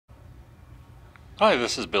Hi,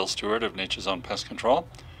 this is Bill Stewart of Nature's Own Pest Control.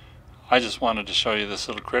 I just wanted to show you this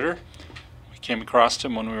little critter. We came across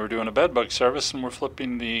him when we were doing a bed bug service and we're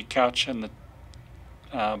flipping the couch and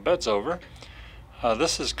the beds over.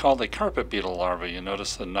 This is called a carpet beetle larva. You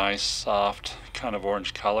notice the nice, soft, kind of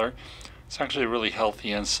orange color. It's actually a really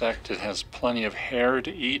healthy insect. It has plenty of hair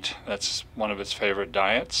to eat. That's one of its favorite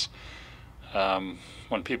diets.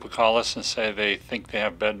 When people call us and say they think they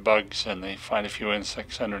have bed bugs and they find a few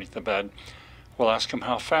insects underneath the bed, we'll ask them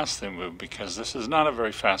how fast they move, because this is not a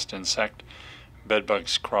very fast insect. Bed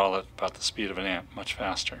bugs crawl at about the speed of an ant, much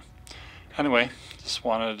faster. Anyway, just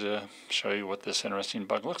wanted to show you what this interesting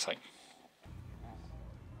bug looks like.